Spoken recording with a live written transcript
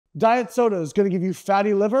Diet soda is going to give you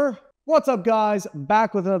fatty liver. What's up, guys?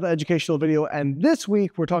 Back with another educational video, and this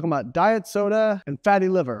week we're talking about diet soda and fatty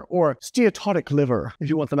liver, or steatotic liver if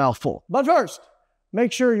you want the mouthful. But first,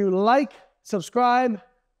 make sure you like, subscribe,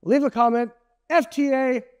 leave a comment,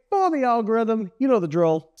 FTA for the algorithm, you know the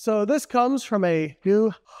drill. So this comes from a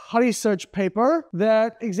new research paper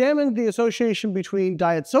that examined the association between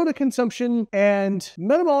diet soda consumption and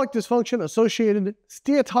metabolic dysfunction associated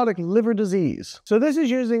steatotic liver disease. So this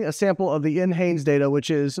is using a sample of the NHANES data, which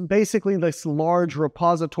is basically this large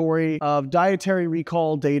repository of dietary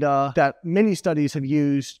recall data that many studies have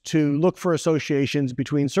used to look for associations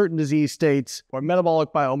between certain disease states or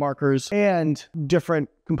metabolic biomarkers and different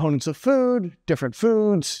components of food, different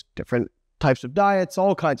types of diets,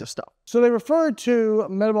 all kinds of stuff. So they referred to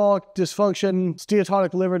metabolic dysfunction,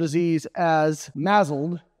 steatotic liver disease as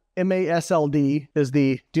MASLD, M-A-S-L-D is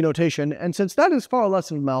the denotation. And since that is far less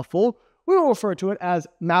of a mouthful, we will refer to it as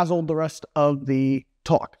MASLD the rest of the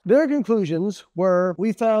talk. Their conclusions were,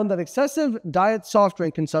 we found that excessive diet soft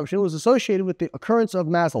drink consumption was associated with the occurrence of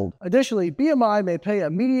MASLD. Additionally, BMI may play a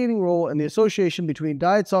mediating role in the association between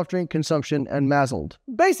diet soft drink consumption and MASLD.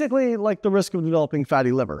 Basically, like the risk of developing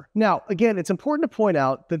fatty liver. Now, again, it's important to point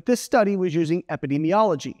out that this study was using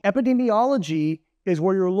epidemiology. Epidemiology is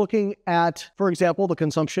where you're looking at, for example, the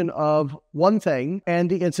consumption of one thing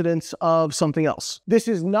and the incidence of something else. This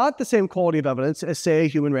is not the same quality of evidence as, say, a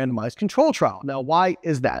human randomized control trial. Now, why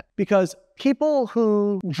is that? Because people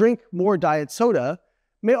who drink more diet soda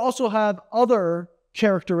may also have other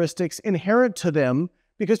characteristics inherent to them,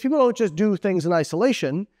 because people don't just do things in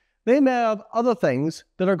isolation. They may have other things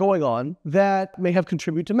that are going on that may have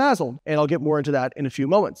contributed to MASLD, and I'll get more into that in a few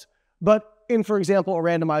moments. But in, for example, a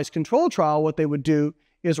randomized control trial, what they would do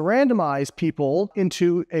is randomize people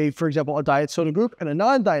into for example, a diet soda group and a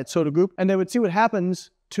non-diet soda group, and they would see what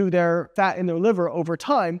happens to their fat in their liver over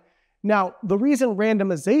time. Now, the reason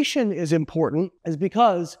randomization is important is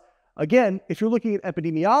because, again, if you're looking at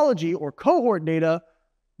epidemiology or cohort data,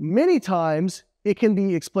 many times it can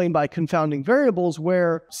be explained by confounding variables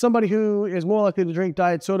where somebody who is more likely to drink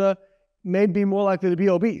diet soda may be more likely to be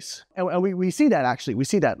obese. And we see that, actually. We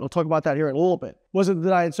see that. We'll talk about that here in a little bit. Was it the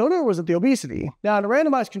diet soda or was it the obesity? Now, in a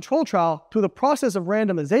randomized control trial, through the process of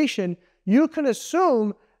randomization, you can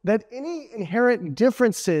assume that any inherent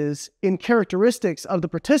differences in characteristics of the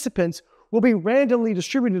participants will be randomly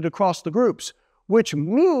distributed across the groups, which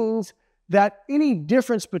means that any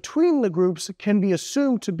difference between the groups can be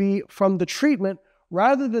assumed to be from the treatment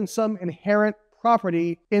rather than some inherent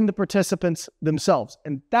property in the participants themselves.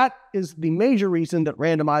 And that is the major reason that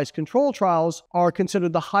randomized control trials are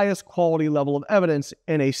considered the highest quality level of evidence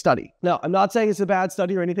in a study. Now, I'm not saying it's a bad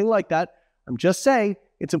study or anything like that. I'm just saying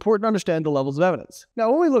it's important to understand the levels of evidence. Now,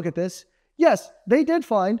 when we look at this, yes, they did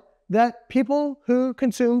find that people who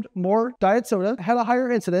consumed more diet soda had a higher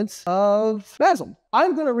incidence of MASLD.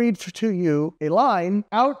 I'm going to read to you a line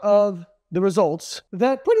out of the results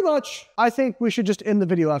that pretty much, I think we should just end the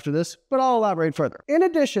video after this, but I'll elaborate further. In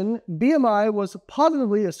addition, BMI was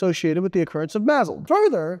positively associated with the occurrence of MASLD.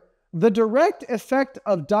 Further, the direct effect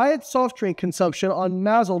of diet soft drink consumption on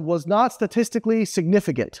MASLD was not statistically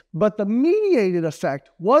significant, but the mediated effect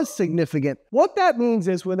was significant. What that means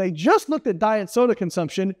is when they just looked at diet soda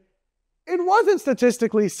consumption, it wasn't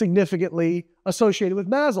statistically significantly associated with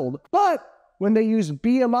MASLD, but when they used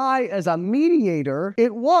BMI as a mediator,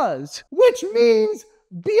 it was, which means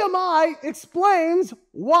BMI explains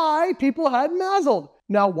why people had MASLD.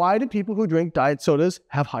 Now, why do people who drink diet sodas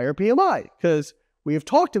have higher BMI? Because we have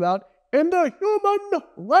talked about in the human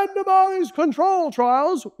randomized control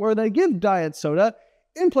trials where they give diet soda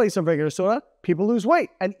in place of regular soda, people lose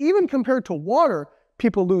weight. And even compared to water,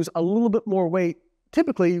 people lose a little bit more weight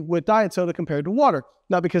typically with diet soda compared to water.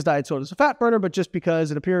 Not because diet soda is a fat burner, but just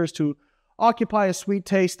because it appears to occupy a sweet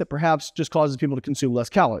taste that perhaps just causes people to consume less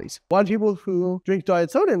calories. Why do people who drink diet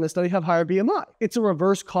soda in this study have higher BMI? It's a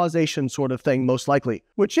reverse causation sort of thing, most likely,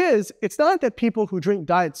 which is, it's not that people who drink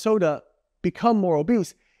diet soda become more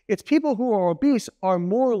obese. It's people who are obese are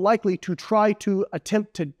more likely to try to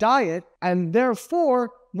attempt to diet and therefore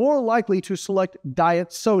more likely to select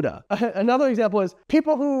diet soda. Another example is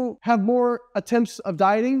people who have more attempts of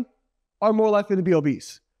dieting are more likely to be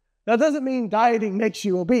obese. That doesn't mean dieting makes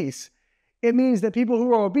you obese. It means that people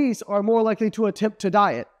who are obese are more likely to attempt to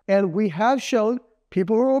diet. And we have shown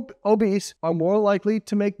people who are obese are more likely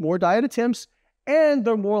to make more diet attempts, and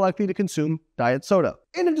they're more likely to consume diet soda.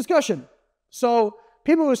 In a discussion. So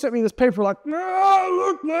people who sent me this paper were like,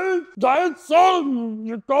 look, man, diet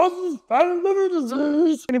soda, it causes fatty liver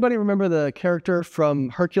disease. Anybody remember the character from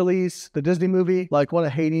Hercules, the Disney movie? Like one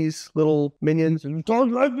of Hades' little minions? And talk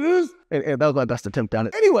like this? And that was my best attempt at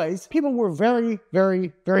it. Anyways, people were very,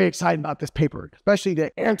 very, very excited about this paper, especially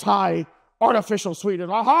the anti-artificial sweeteners.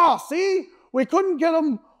 Aha, see? We couldn't get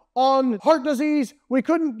them on heart disease. We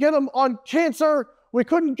couldn't get them on cancer. We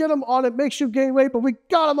couldn't get them on it makes you gain weight, but we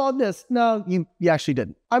got them on this. No, you actually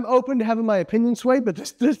didn't. I'm open to having my opinion swayed, but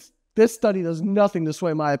this study does nothing to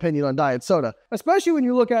sway my opinion on diet soda, especially when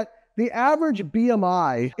you look at the average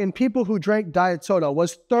BMI in people who drank diet soda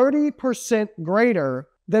was 30% greater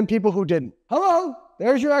than people who didn't. Hello,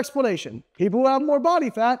 there's your explanation. People who have more body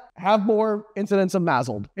fat have more incidence of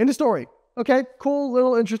MASLD. End of story. Okay, cool,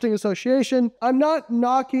 little interesting association. I'm not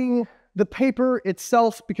knocking the paper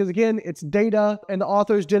itself because, again, it's data, and the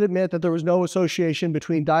authors did admit that there was no association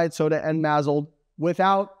between diet soda and MASLD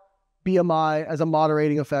without BMI as a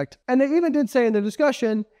moderating effect. And they even did say in the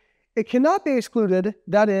discussion, it cannot be excluded,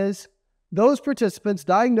 that is, those participants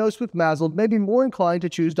diagnosed with MASLD may be more inclined to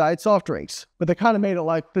choose diet soft drinks. But they kind of made it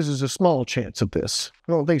like, this is a small chance of this.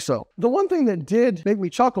 I don't think so. The one thing that did make me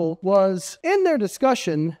chuckle was, in their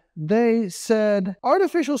discussion, they said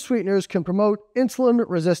artificial sweeteners can promote insulin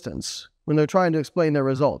resistance when they're trying to explain their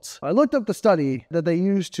results. I looked up the study that they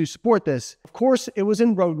used to support this. Of course, it was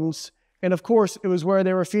in rodents, and of course, it was where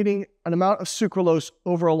they were feeding an amount of sucralose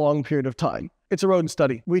over a long period of time. It's a rodent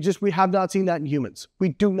study. We have not seen that in humans. We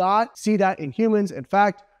do not see that in humans. In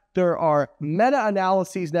fact, there are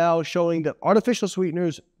meta-analyses now showing that artificial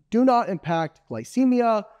sweeteners do not impact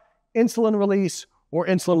glycemia, insulin release, or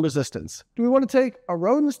insulin resistance. Do we want to take a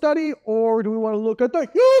rodent study, or do we want to look at the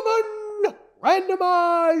human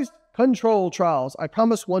randomized control trials? I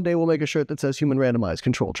promise one day we'll make a shirt that says human randomized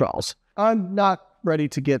control trials. I'm not ready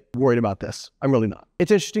to get worried about this. I'm really not.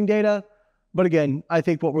 It's interesting data, but again, I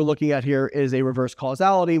think what we're looking at here is a reverse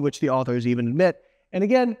causality, which the authors even admit. And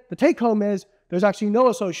again, the take home is there's actually no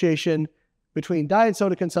association between diet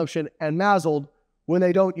soda consumption and MASLD when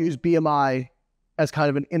they don't use BMI as kind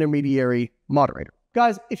of an intermediary moderator.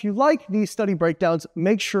 Guys, if you like these study breakdowns,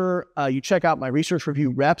 make sure you check out my research review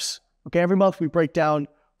reps. Okay, every month we break down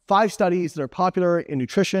 5 studies that are popular in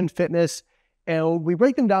nutrition, fitness, and we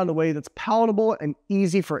break them down in a way that's palatable and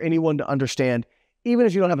easy for anyone to understand, even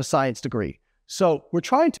if you don't have a science degree. So we're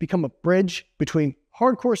trying to become a bridge between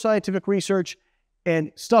hardcore scientific research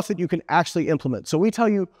and stuff that you can actually implement. So we tell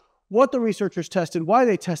you what the researchers tested, why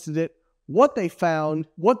they tested it, what they found,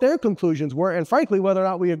 what their conclusions were, and frankly, whether or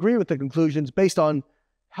not we agree with the conclusions based on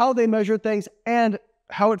how they measure things and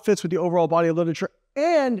how it fits with the overall body of literature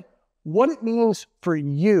and what it means for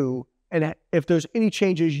you and if there's any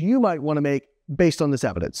changes you might want to make based on this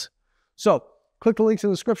evidence. So click the links in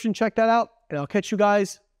the description, check that out, and I'll catch you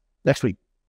guys next week.